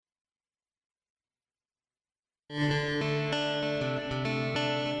Hello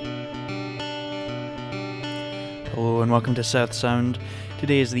and welcome to South Sound.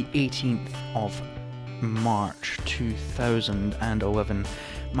 Today is the 18th of March 2011.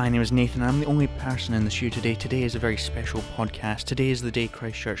 My name is Nathan and I'm the only person in the studio today. Today is a very special podcast. Today is the day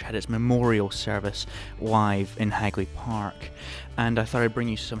Christchurch had its memorial service live in Hagley Park. And I thought I'd bring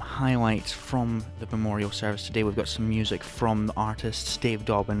you some highlights from the memorial service today. We've got some music from the artists Dave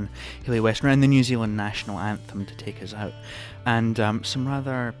Dobbin, Hayley Westner and the New Zealand National Anthem to take us out. And some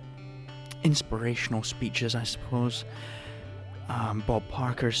rather inspirational speeches, I suppose. Bob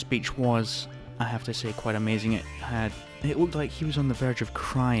Parker's speech was, I have to say, quite amazing. It looked like he was on the verge of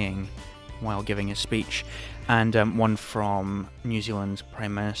crying while giving his speech, and one from New Zealand's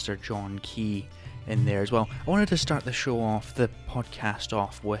Prime Minister John Key in there as well. I wanted to start the podcast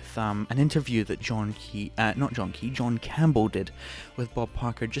off with an interview that John Campbell did with Bob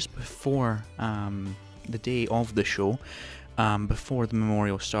Parker just before the day of the show. Before the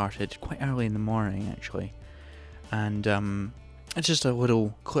memorial started, quite early in the morning actually, and it's just a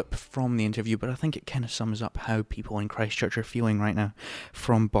little clip from the interview, but I think it kind of sums up how people in Christchurch are feeling right now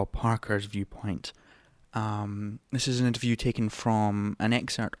from Bob Parker's viewpoint. This is an interview taken from an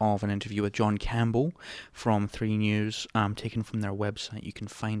excerpt of an interview with John Campbell from 3 News, taken from their website. You can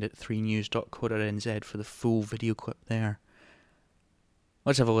find it 3news.co.nz for the full video clip there.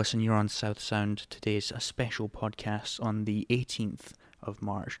 Let's have a listen. You're on South Sound. Today's a special podcast on the 18th of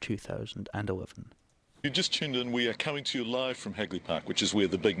March 2011. You just tuned in. We are coming to you live from Hagley Park, which is where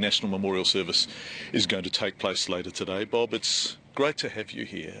the big National Memorial Service is going to take place later today. Bob, it's great to have you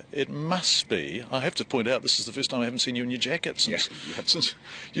here. It must be, I have to point out, this is the first time I haven't seen you in your jacket since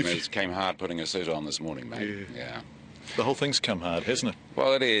It came hard putting a suit on this morning, mate. Yeah. The whole thing's come hard, hasn't it?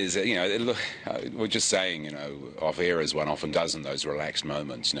 Well, it is. We're just saying, off air as one often does in those relaxed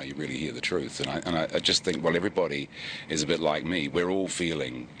moments, you really hear the truth. And I just think, well, everybody is a bit like me. We're all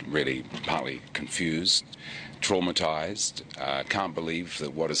feeling really partly confused, traumatised, can't believe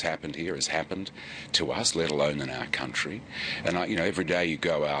that what has happened here has happened to us, let alone in our country. And, every day you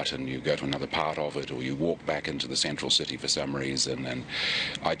go out and you go to another part of it, or you walk back into the central city for some reason, and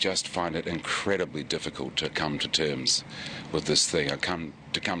I just find it incredibly difficult to come to terms with this thing. I come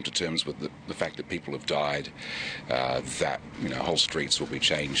to terms with the fact that people have died, that whole streets will be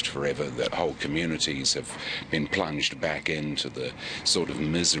changed forever, that whole communities have been plunged back into the sort of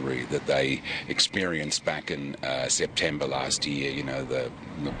misery that they experienced back in September last year.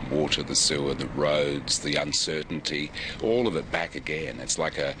 The water, the sewer, the roads, the uncertainty, all of it back again. It's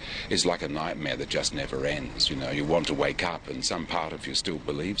like a nightmare that just never ends. You want to wake up, and some part of you still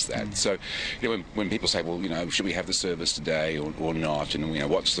believes that. So, when people say, well, should we have the service today or not, and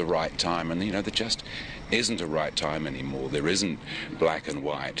what's the right time, and there just isn't a right time anymore. There isn't black and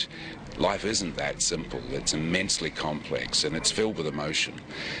white. Life isn't that simple. It's immensely complex, and it's filled with emotion.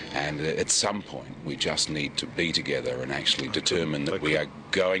 And at some point, we just need to be together and actually determine that we are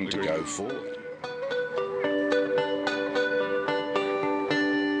going to go forward.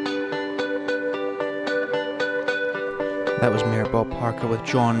 That was Mayor Bob Parker with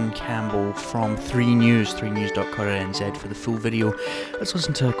John Campbell from 3 News, 3news.co.nz for the full video. Let's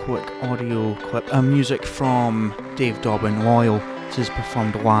listen to a quick audio clip, music from Dave Dobbin, Loyal. This is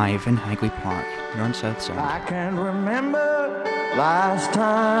performed live in Hagley Park. You're on South Sound. I can remember last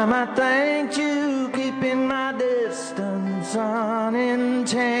time I thanked you, keeping my distance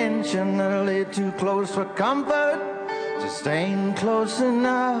unintentionally too close for comfort, just ain't close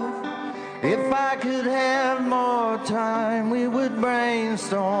enough. If I could have more time, we would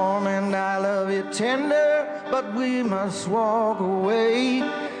brainstorm, and I love you tender, but we must walk away,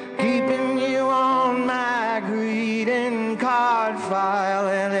 keeping you on my greeting card file.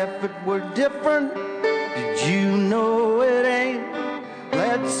 And if it were different, did you know it ain't?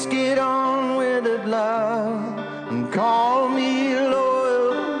 Let's get on with it, love, and call me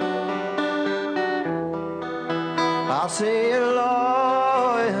loyal. I'll say loyal.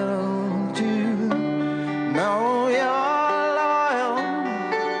 No, you're loyal.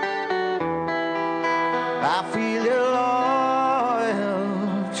 I feel your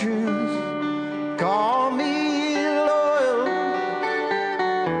loyal truth. Call me loyal.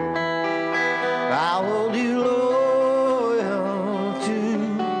 I hold you loyal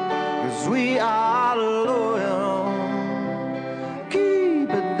too, 'cause we are loyal.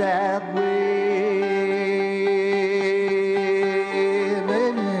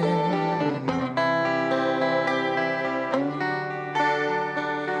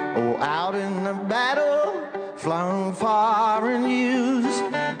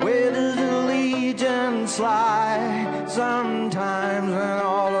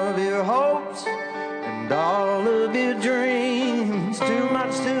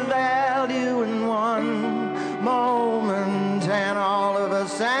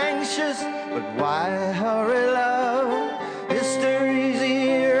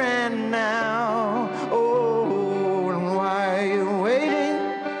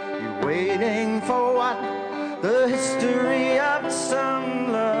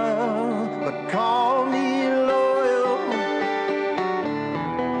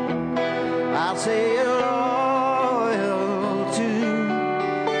 I'll say you're loyal to.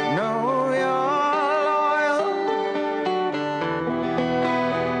 Know you're loyal.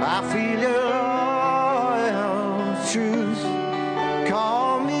 I feel your loyal truth.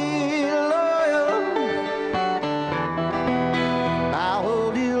 Call me loyal. I'll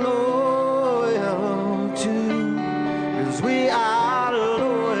hold you loyal too. 'Cause we are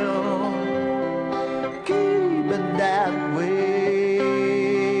loyal. Keep it that way,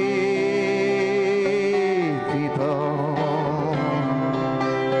 people.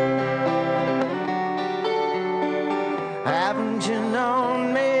 Haven't you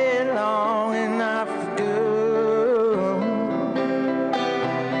known me long enough, girl?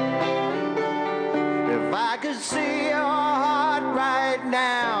 If I could see your heart right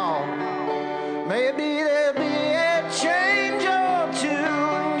now, maybe there'd be a change or two,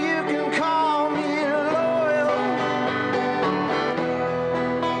 and you can call me loyal.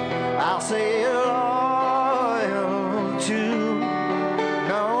 I'll say you're loyal too.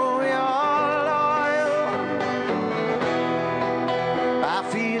 Know you're loyal. I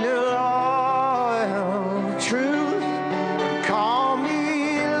feel your loyal truth. Call me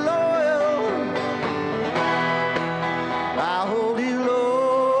loyal. I'll hold you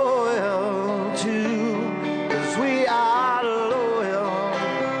loyal too. 'Cause we are loyal.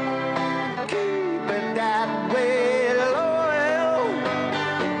 Keep it that way, loyal.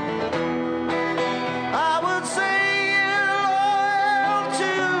 I would say you're loyal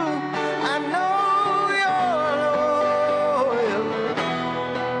too. I know you're loyal.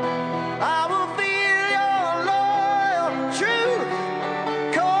 I will feel your loyal truth.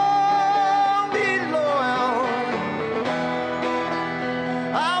 Call me loyal.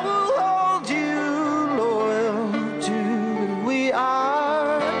 I will hold you loyal too. We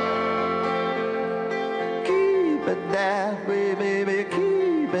are. Keep it that way, baby.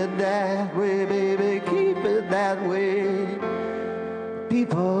 Keep it that way, baby. Keep it that way,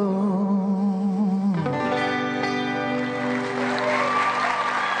 people.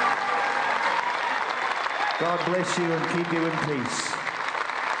 God bless you and keep you in peace.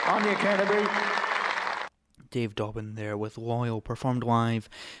 On you, Canterbury. Dave Dobbin there with Loyal, performed live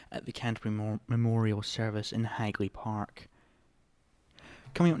at the Canterbury Memorial Service in Hagley Park.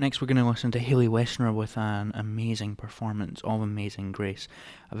 Coming up next, we're going to listen to Hayley Westerner with an amazing performance of Amazing Grace,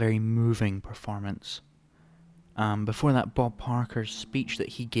 a very moving performance. Before that, Bob Parker's speech that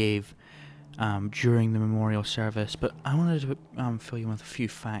he gave during the memorial service, but I wanted to fill you in with a few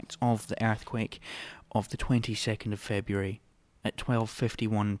facts of the earthquake of the 22nd of February at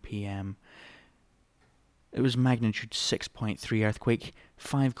 12:51 p.m. It was magnitude 6.3 earthquake,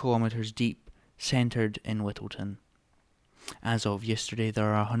 5 kilometres deep, centred in Littleton. As of yesterday,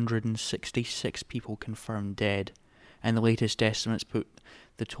 there are 166 people confirmed dead, and the latest estimates put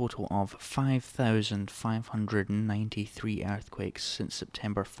the total of 5,593 earthquakes since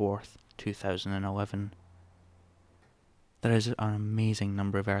September 4th, 2011. That is an amazing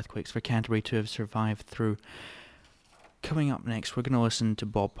number of earthquakes for Canterbury to have survived through. Coming up next, we're going to listen to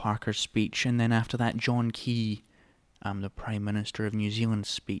Bob Parker's speech, and then after that, John Key, the Prime Minister of New Zealand's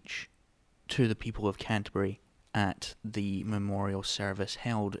speech to the people of Canterbury at the memorial service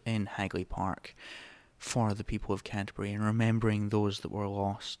held in Hagley Park for the people of Canterbury and remembering those that were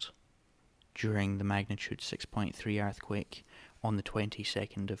lost during the magnitude 6.3 earthquake on the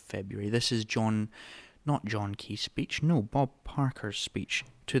 22nd of February. This is not John Key's speech, no, Bob Parker's speech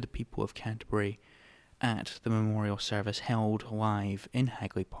to the people of Canterbury at the memorial service held live in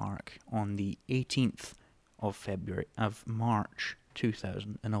Hagley Park on the 18th of March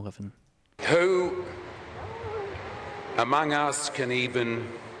 2011. Who among us can even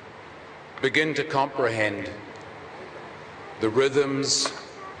begin to comprehend the rhythms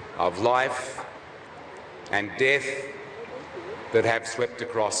of life and death that have swept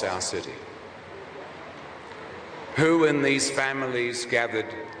across our city? Who in these families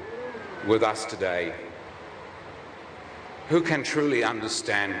gathered with us today, who can truly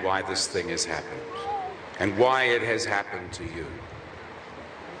understand why this thing has happened and why it has happened to you?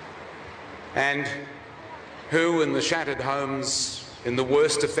 And who in the shattered homes in the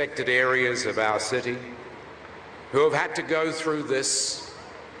worst affected areas of our city, who have had to go through this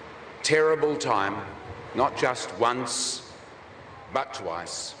terrible time, not just once, but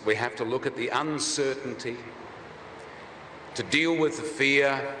twice. We have to look at the uncertainty, to deal with the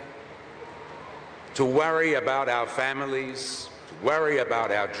fear, to worry about our families, to worry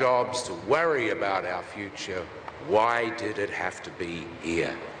about our jobs, to worry about our future. Why did it have to be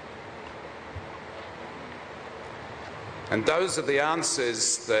here? And those are the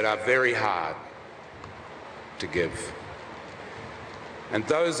answers that are very hard to give. And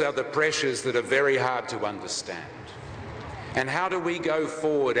those are the pressures that are very hard to understand. And how do we go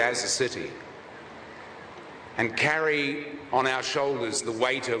forward as a city and carry on our shoulders the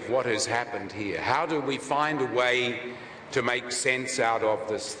weight of what has happened here? How do we find a way to make sense out of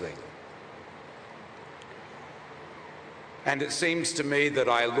this thing? And it seems to me that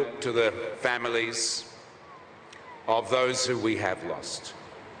I look to the families of those who we have lost.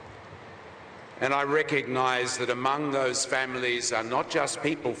 And I recognize that among those families are not just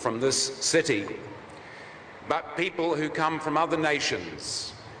people from this city, but people who come from other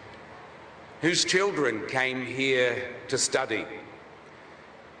nations, whose children came here to study,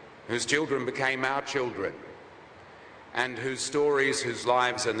 whose children became our children, and whose stories, whose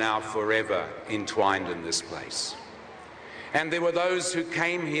lives are now forever entwined in this place. And there were those who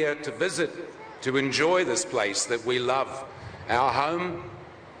came here to visit, to enjoy this place that we love, our home,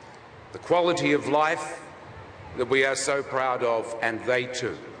 the quality of life that we are so proud of, and they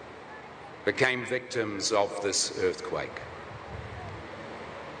too became victims of this earthquake.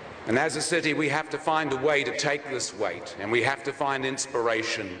 And as a city, we have to find a way to take this weight, and we have to find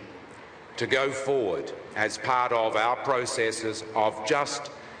inspiration to go forward as part of our processes of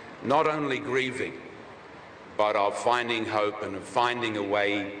just not only grieving, but of finding hope and of finding a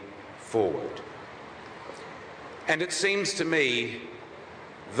way forward. And it seems to me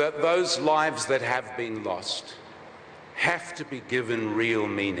that those lives that have been lost have to be given real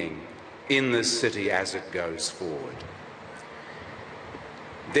meaning in this city as it goes forward.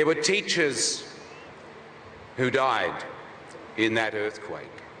 There were teachers who died in that earthquake.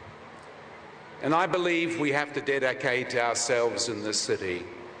 And I believe we have to dedicate ourselves in this city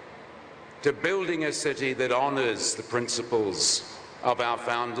to building a city that honors the principles of our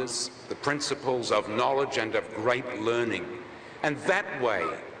founders, the principles of knowledge and of great learning. And that way,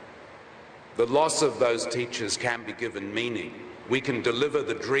 the loss of those teachers can be given meaning. We can deliver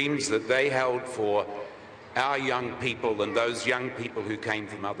the dreams that they held for our young people and those young people who came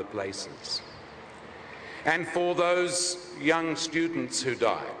from other places. And for those young students who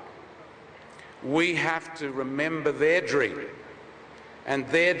died, we have to remember their dream. And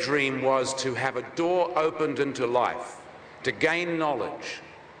their dream was to have a door opened into life, to gain knowledge.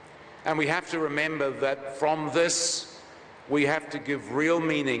 And we have to remember that from this, we have to give real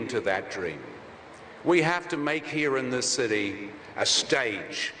meaning to that dream. We have to make here in this city a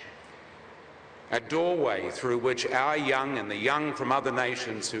stage, a doorway through which our young and the young from other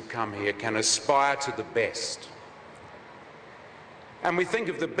nations who come here can aspire to the best. And we think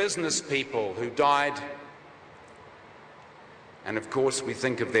of the business people who died, and of course we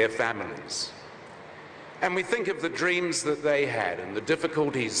think of their families. And we think of the dreams that they had and the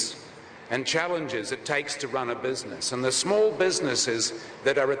difficulties and challenges it takes to run a business. And the small businesses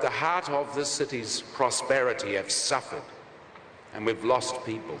that are at the heart of this city's prosperity have suffered, and we've lost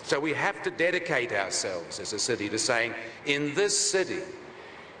people. So we have to dedicate ourselves as a city to saying, in this city,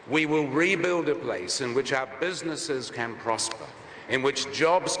 we will rebuild a place in which our businesses can prosper, in which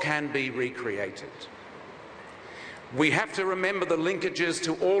jobs can be recreated. We have to remember the linkages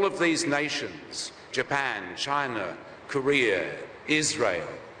to all of these nations: Japan, China, Korea, Israel,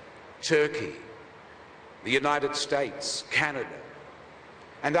 Turkey, the United States, Canada,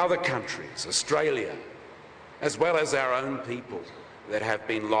 and other countries, Australia, as well as our own people that have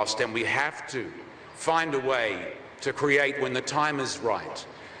been lost. And we have to find a way to create, when the time is right,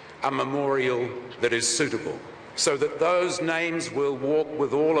 a memorial that is suitable, so that those names will walk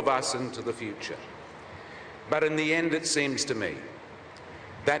with all of us into the future. But in the end, it seems to me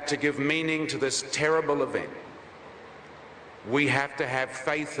that to give meaning to this terrible event, we have to have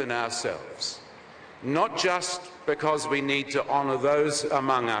faith in ourselves, not just because we need to honor those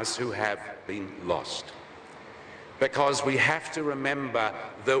among us who have been lost, because we have to remember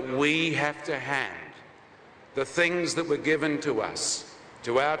that we have to hand the things that were given to us,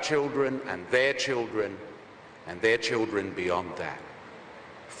 to our children and their children and their children beyond that.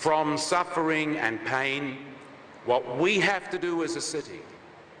 From suffering and pain, what we have to do as a city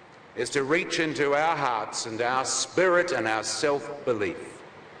is to reach into our hearts and our spirit and our self-belief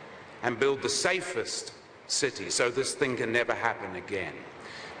and build the safest city so this thing can never happen again.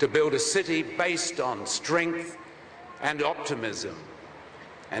 To build a city based on strength and optimism,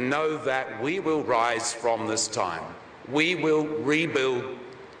 and know that we will rise from this time. We will rebuild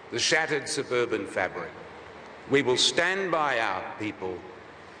the shattered suburban fabric. We will stand by our people,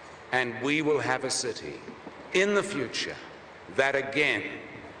 and we will have a city in the future that again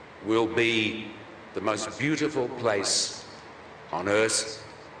will be the most beautiful place on earth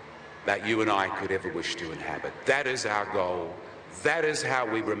that you and I could ever wish to inhabit. That is our goal. That is how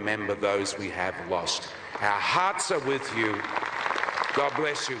we remember those we have lost. Our hearts are with you. God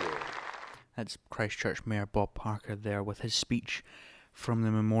bless you all. That's Christchurch Mayor Bob Parker there with his speech from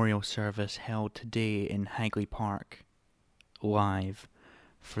the memorial service held today in Hagley Park, live,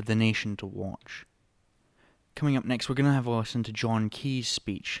 for the nation to watch. Coming up next, we're going to have a listen to John Key's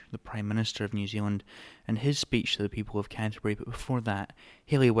speech, the Prime Minister of New Zealand, and his speech to the people of Canterbury. But before that,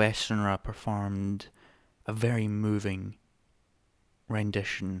 Hayley Westenra performed a very moving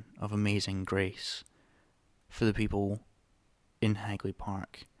rendition of Amazing Grace for the people in Hagley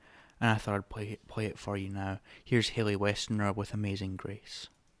Park. And I thought I'd play it for you now. Here's Hayley Westenra with Amazing Grace.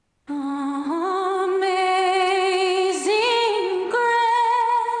 Amazing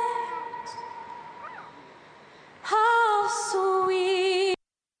grace, how sweet.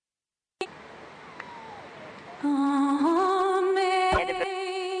 Amazing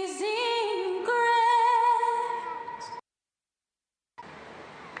grace,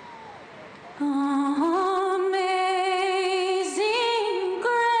 amazing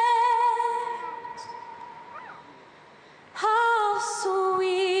grace, how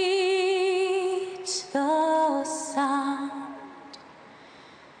sweet the sound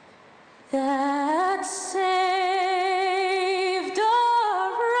that saved a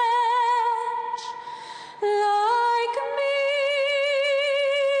wretch like me.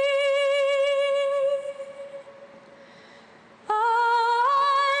 I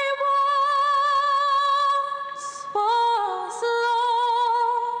once was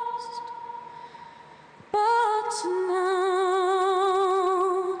lost, but now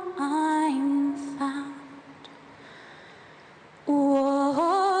I'm found.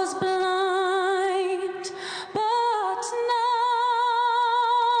 Was blind, but now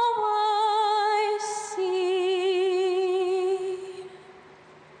I see.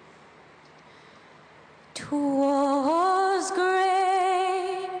 'Twas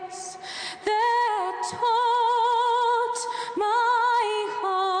grace that taught my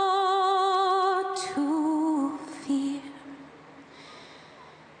heart to fear,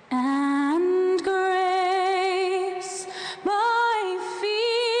 and grace my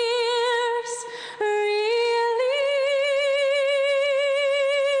fears relieved.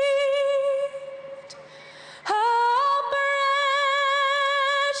 How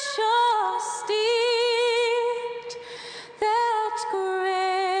precious did that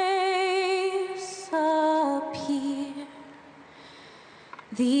grace appear,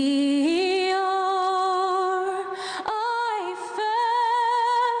 the hour I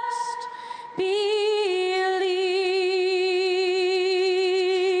first believed.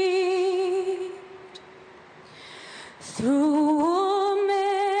 Through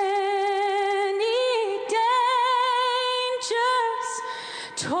many dangers,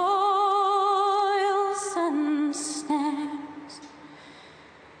 toils and snares,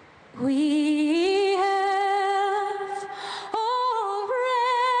 we have already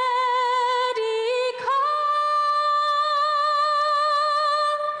come.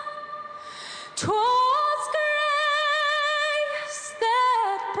 'Twas grace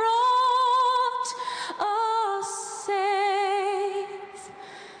that brought us safe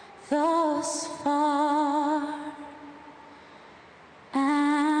thus far,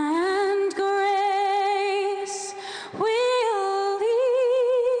 and grace will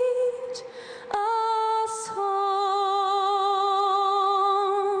lead us home,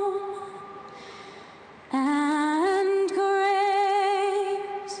 and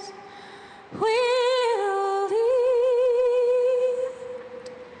grace will lead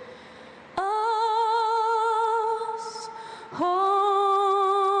us home.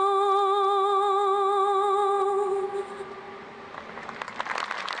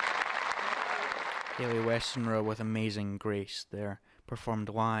 Hayley Westenra with Amazing Grace there, performed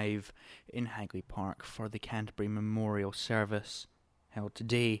live in Hagley Park for the Canterbury Memorial Service, held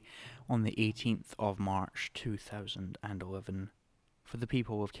today on the 18th of March 2011, for the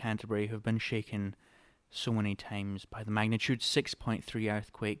people of Canterbury who have been shaken so many times by the magnitude 6.3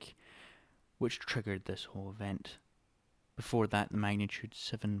 earthquake which triggered this whole event. Before that, the magnitude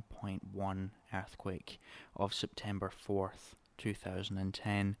 7.1 earthquake of September 4th,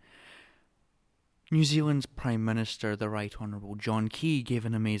 2010. New Zealand's Prime Minister, the Right Honourable John Key, gave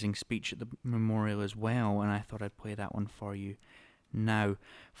an amazing speech at the memorial as well, and I thought I'd play that one for you now.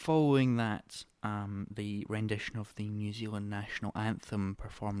 Following that, the rendition of the New Zealand National Anthem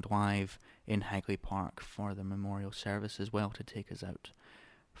performed live in Hagley Park for the memorial service as well to take us out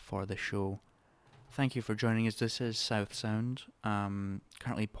for the show. Thank you for joining us. This is South Sound,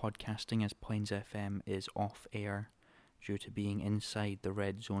 currently podcasting as Plains FM is off air due to being inside the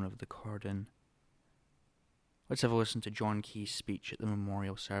red zone of the cordon. Let's have a listen to John Key's speech at the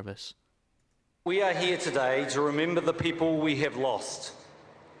memorial service. We are here today to remember the people we have lost,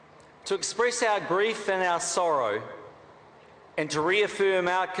 to express our grief and our sorrow, and to reaffirm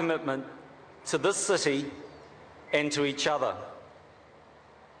our commitment to this city and to each other.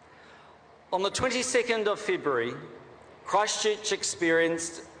 On the 22nd of February, Christchurch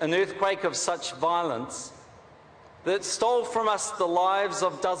experienced an earthquake of such violence that stole from us the lives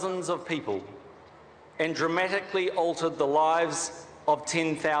of dozens of people and dramatically altered the lives of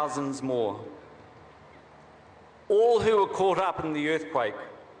 10,000 more. All who were caught up in the earthquake,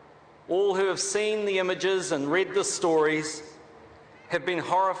 all who have seen the images and read the stories, have been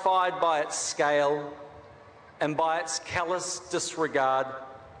horrified by its scale and by its callous disregard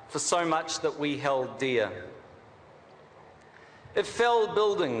for so much that we held dear. It felled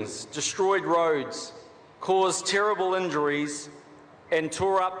buildings, destroyed roads, caused terrible injuries, and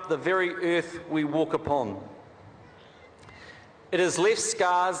tore up the very earth we walk upon. It has left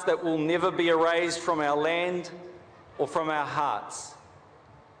scars that will never be erased from our land or from our hearts.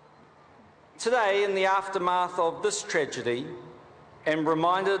 Today, in the aftermath of this tragedy, and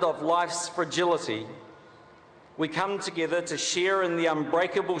reminded of life's fragility, we come together to share in the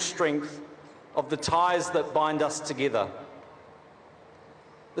unbreakable strength of the ties that bind us together.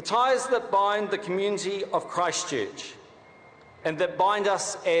 The ties that bind the community of Christchurch and that bind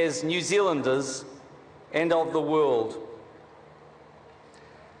us as New Zealanders and of the world.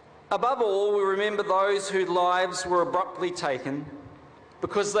 Above all, we remember those whose lives were abruptly taken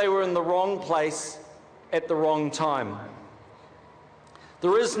because they were in the wrong place at the wrong time.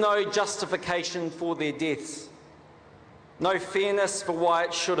 There is no justification for their deaths, no fairness for why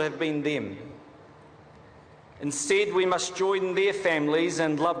it should have been them. Instead, we must join their families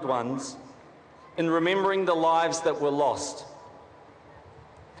and loved ones in remembering the lives that were lost.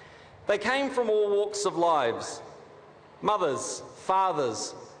 They came from all walks of lives: mothers,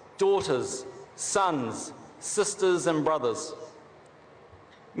 fathers, daughters, sons, sisters and brothers.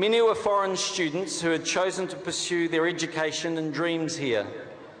 Many were foreign students who had chosen to pursue their education and dreams here.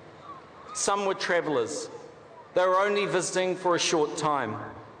 Some were travellers. They were only visiting for a short time.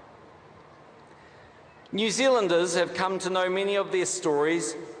 New Zealanders have come to know many of their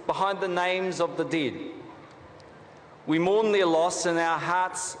stories behind the names of the dead. We mourn their loss, and our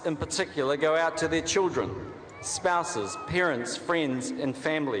hearts in particular go out to their children, spouses, parents, friends and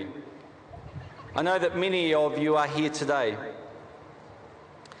family. I know that many of you are here today.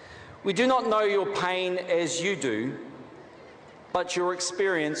 We do not know your pain as you do, but your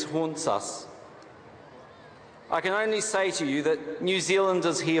experience haunts us. I can only say to you that New Zealand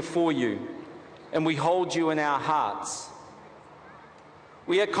is here for you, and we hold you in our hearts.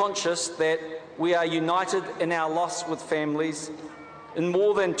 We are conscious that we are united in our loss with families in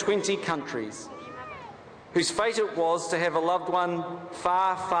more than 20 countries, whose fate it was to have a loved one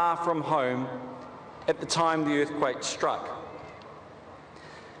far, far from home at the time the earthquake struck.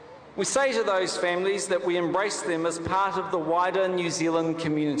 We say to those families that we embrace them as part of the wider New Zealand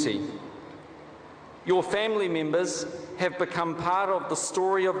community. Your family members have become part of the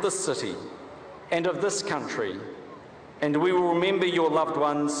story of this city and of this country, and we will remember your loved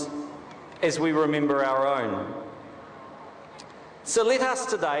ones as we remember our own. So let us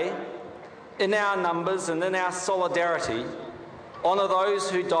today, in our numbers and in our solidarity, honour those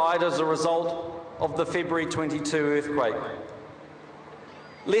who died as a result of the February 22 earthquake.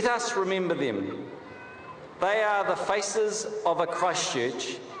 Let us remember them. They are the faces of a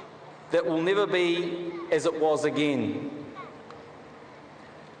Christchurch that will never be as it was again.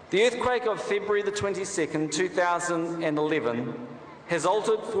 The earthquake of February the 22nd, 2011 has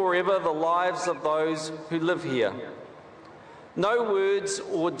altered forever the lives of those who live here. No words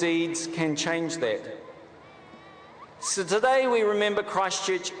or deeds can change that. So today we remember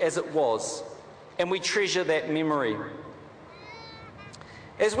Christchurch as it was, and we treasure that memory.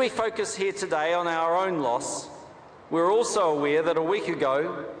 As we focus here today on our own loss, we're also aware that a week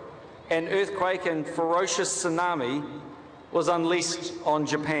ago, an earthquake and ferocious tsunami was unleashed on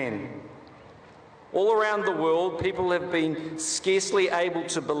Japan. All around the world, people have been scarcely able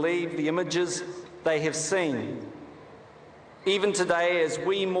to believe the images they have seen. Even today, as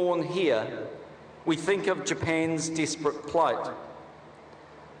we mourn here, we think of Japan's desperate plight.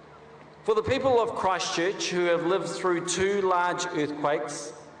 For the people of Christchurch who have lived through 2 large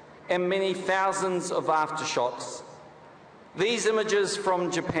earthquakes and many thousands of aftershocks, these images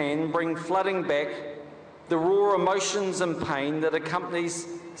from Japan bring flooding back the raw emotions and pain that accompanies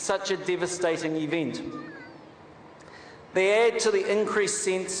such a devastating event. They add to the increased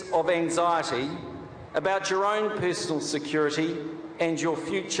sense of anxiety about your own personal security and your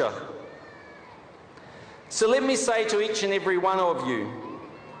future. So let me say to each and every one of you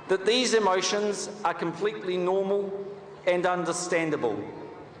that these emotions are completely normal and understandable.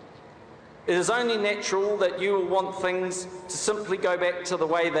 It is only natural that you will want things to simply go back to the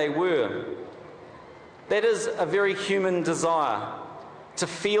way they were. That is a very human desire, to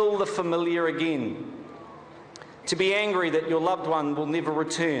feel the familiar again, to be angry that your loved one will never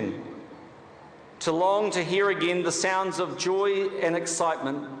return, to long to hear again the sounds of joy and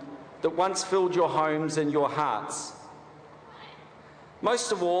excitement that once filled your homes and your hearts.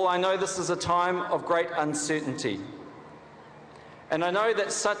 Most of all, I know this is a time of great uncertainty. And I know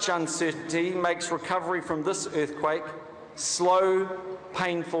that such uncertainty makes recovery from this earthquake slow,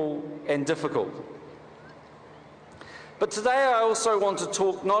 painful, and difficult. But today I also want to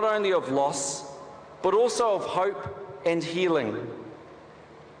talk not only of loss, but also of hope and healing.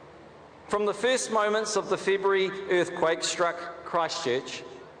 From the first moments of the February earthquake struck Christchurch,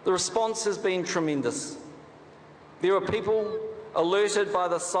 the response has been tremendous. There were people alerted by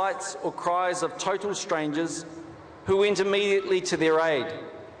the sights or cries of total strangers who went immediately to their aid.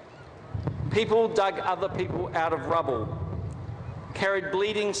 People dug other people out of rubble, carried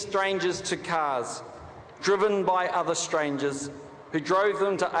bleeding strangers to cars, driven by other strangers who drove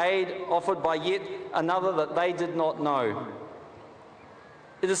them to aid offered by yet another that they did not know.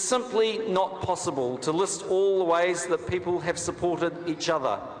 It is simply not possible to list all the ways that people have supported each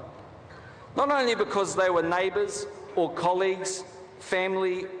other, not only because they were neighbours or colleagues,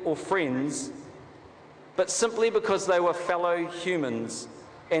 family or friends, but simply because they were fellow humans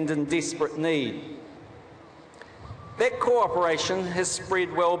and in desperate need. That cooperation has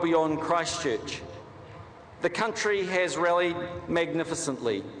spread well beyond Christchurch. The country has rallied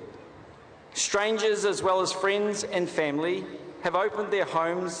magnificently. Strangers as well as friends and family have opened their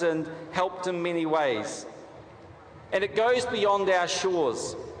homes and helped in many ways. And it goes beyond our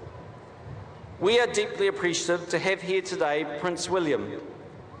shores. We are deeply appreciative to have here today Prince William,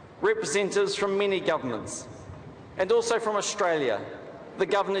 representatives from many governments, and also from Australia, the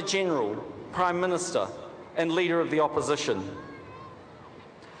Governor-General, Prime Minister, and Leader of the Opposition.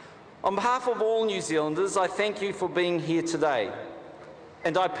 On behalf of all New Zealanders, I thank you for being here today,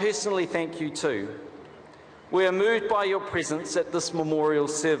 and I personally thank you too. We are moved by your presence at this memorial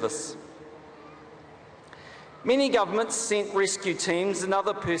service. Many governments sent rescue teams and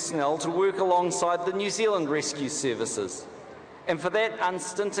other personnel to work alongside the New Zealand rescue services. And for that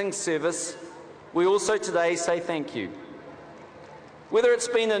unstinting service, we also today say thank you. Whether it's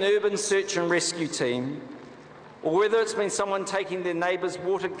been an urban search and rescue team, or whether it's been someone taking their neighbours'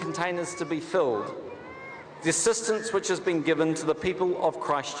 water containers to be filled, the assistance which has been given to the people of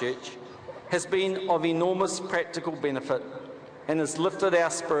Christchurch has been of enormous practical benefit and has lifted our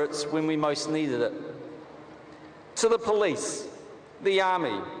spirits when we most needed it. To the police, the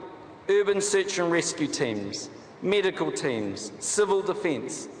army, urban search and rescue teams, medical teams, civil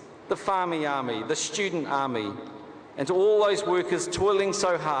defence, the farming army, the student army, and to all those workers toiling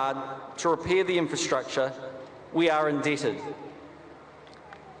so hard to repair the infrastructure, we are indebted.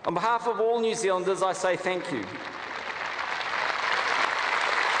 On behalf of all New Zealanders, I say thank you.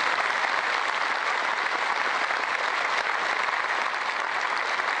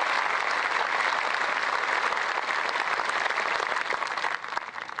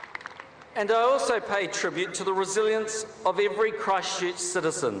 And I also pay tribute to the resilience of every Christchurch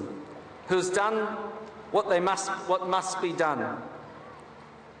citizen who has done what must be done,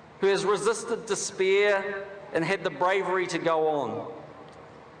 who has resisted despair and had the bravery to go on.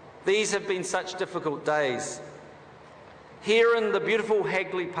 These have been such difficult days. Here in the beautiful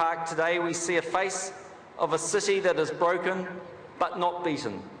Hagley Park today, we see a face of a city that is broken but not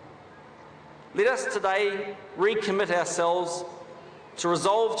beaten. Let us today recommit ourselves to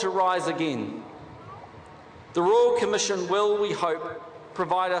resolve to rise again. The Royal Commission will, we hope,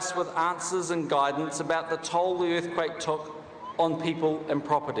 provide us with answers and guidance about the toll the earthquake took on people and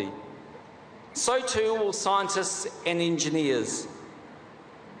property. So too will scientists and engineers.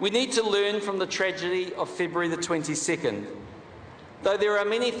 We need to learn from the tragedy of February the 22nd, though there are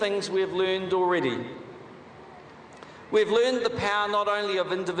many things we have learned already. We have learned the power not only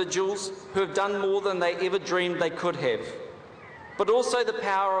of individuals who have done more than they ever dreamed they could have, but also the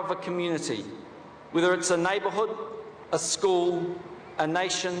power of a community, whether it's a neighbourhood, a school, a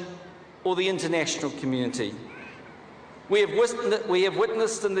nation, or the international community. We have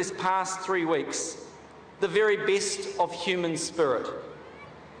witnessed in these past 3 weeks the very best of human spirit.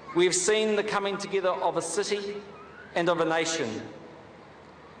 We have seen the coming together of a city and of a nation.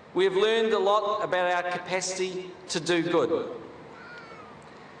 We have learned a lot about our capacity to do good.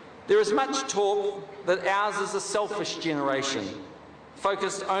 There is much talk that ours is a selfish generation,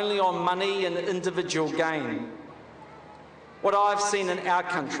 focused only on money and individual gain. What I've seen in our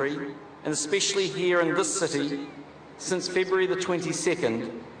country, and especially here in this city, since February the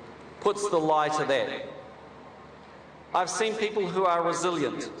 22nd, puts the lie to that. I've seen people who are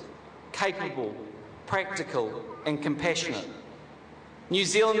resilient, capable, practical and compassionate. New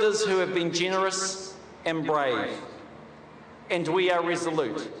Zealanders who have been generous and brave. And we are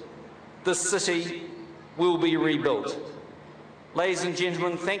resolute. This city will be rebuilt. Ladies and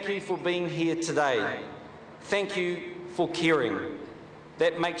gentlemen, thank you for being here today. Thank you for caring.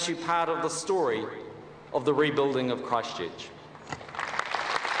 That makes you part of the story of the rebuilding of Christchurch.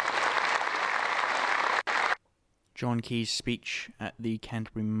 John Key's speech at the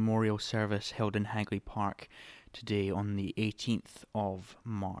Canterbury Memorial Service held in Hagley Park today on the 18th of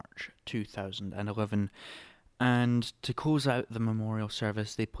March 2011. And to close out the memorial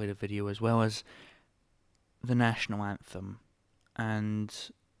service, they played a video as well as the national anthem. And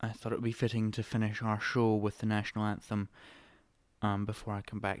I thought it would be fitting to finish our show with the national anthem before I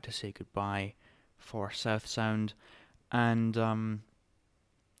come back to say goodbye for South Sound. And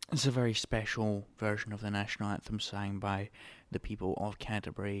it's a very special version of the national anthem sang by the people of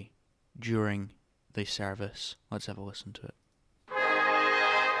Canterbury during the service. Let's have a listen to it.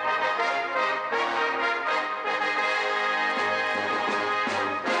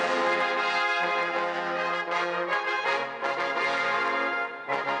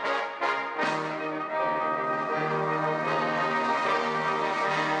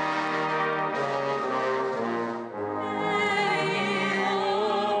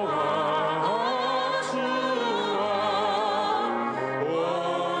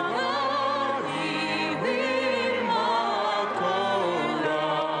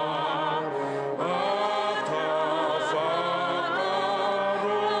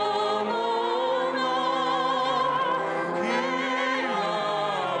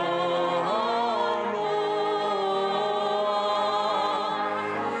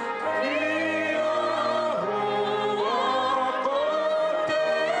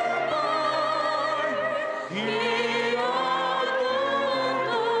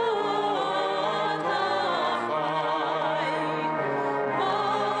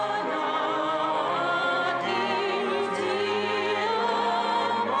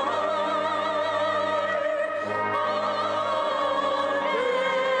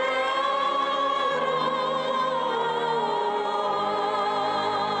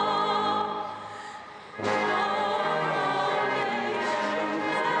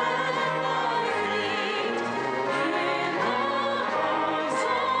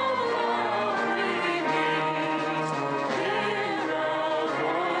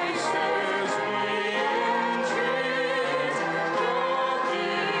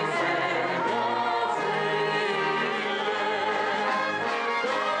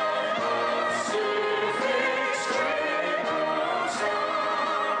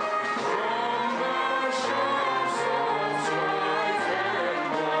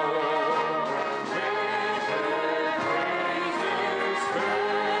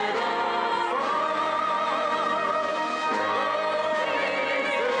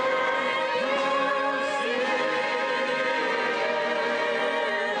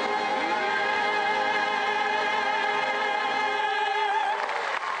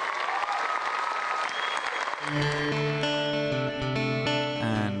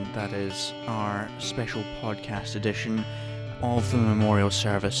 And that is our special podcast edition of the memorial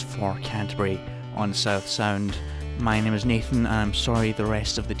service for Canterbury on South Sound. My name is Nathan, and I'm sorry the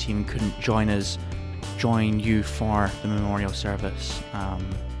rest of the team couldn't join you for the memorial service.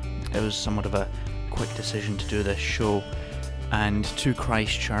 It was somewhat of a quick decision to do this show, and to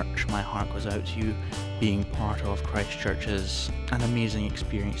Christchurch, my heart goes out to you. Being part of Christchurch is an amazing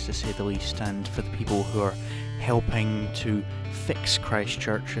experience, to say the least, and for the people who are helping to fix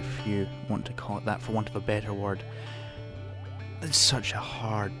Christchurch, if you want to call it that for want of a better word, it's such a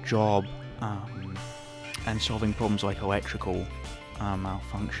hard job, and solving problems like electrical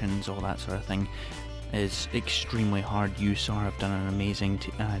malfunctions, all that sort of thing, is extremely hard. You, sir, have done an amazing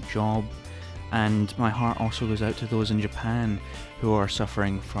job. And my heart also goes out to those in Japan who are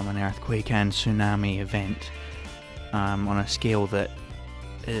suffering from an earthquake and tsunami event on a scale that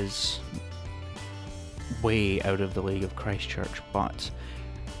is way out of the league of Christchurch. But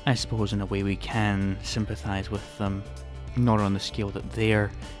I suppose in a way we can sympathise with them, not on the scale that they're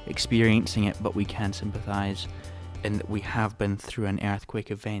experiencing it, but we can sympathise in that we have been through an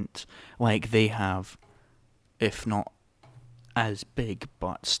earthquake event like they have, if not as big,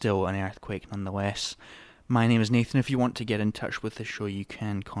 but still an earthquake nonetheless. My name is Nathan. If you want to get in touch with the show, you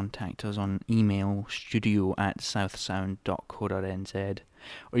can contact us on email, studio@southsound.co.nz,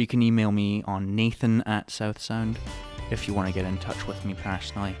 or you can email me on nathan@southsound.co.nz. if you want to get in touch with me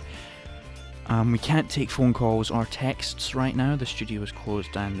personally. We can't take phone calls or texts right now. The studio is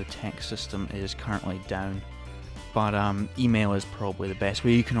closed and the text system is currently down. But email is probably the best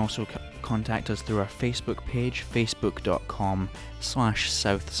way. You can also contact us through our Facebook page,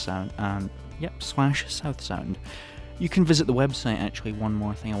 facebook.com/southsound. /southsound. You can visit the website, actually. One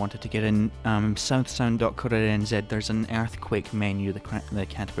more thing I wanted to get in, southsound.co.nz. There's an earthquake menu, the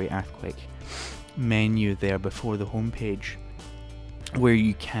Canterbury earthquake menu there before the homepage, where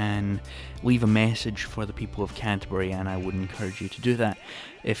you can leave a message for the people of Canterbury, and I would encourage you to do that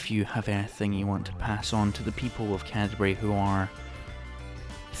if you have anything you want to pass on to the people of Canterbury who are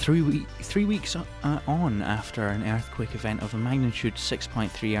 3 weeks on after an earthquake event of a magnitude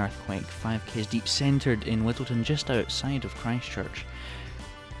 6.3 earthquake, 5 k's deep, centred in Littleton, just outside of Christchurch.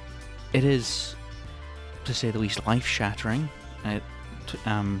 It is, to say the least, life-shattering. It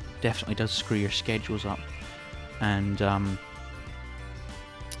definitely does screw your schedules up, and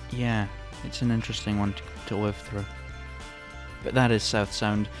yeah, it's an interesting one to live through. But that is South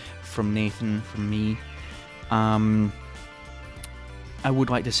Sound from Nathan, from me. I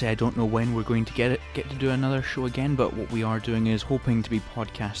would like to say I don't know when we're going to get to do another show again, but what we are doing is hoping to be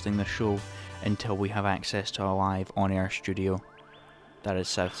podcasting the show until we have access to a live on-air studio. That is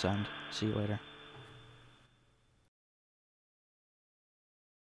South Sound. See you later.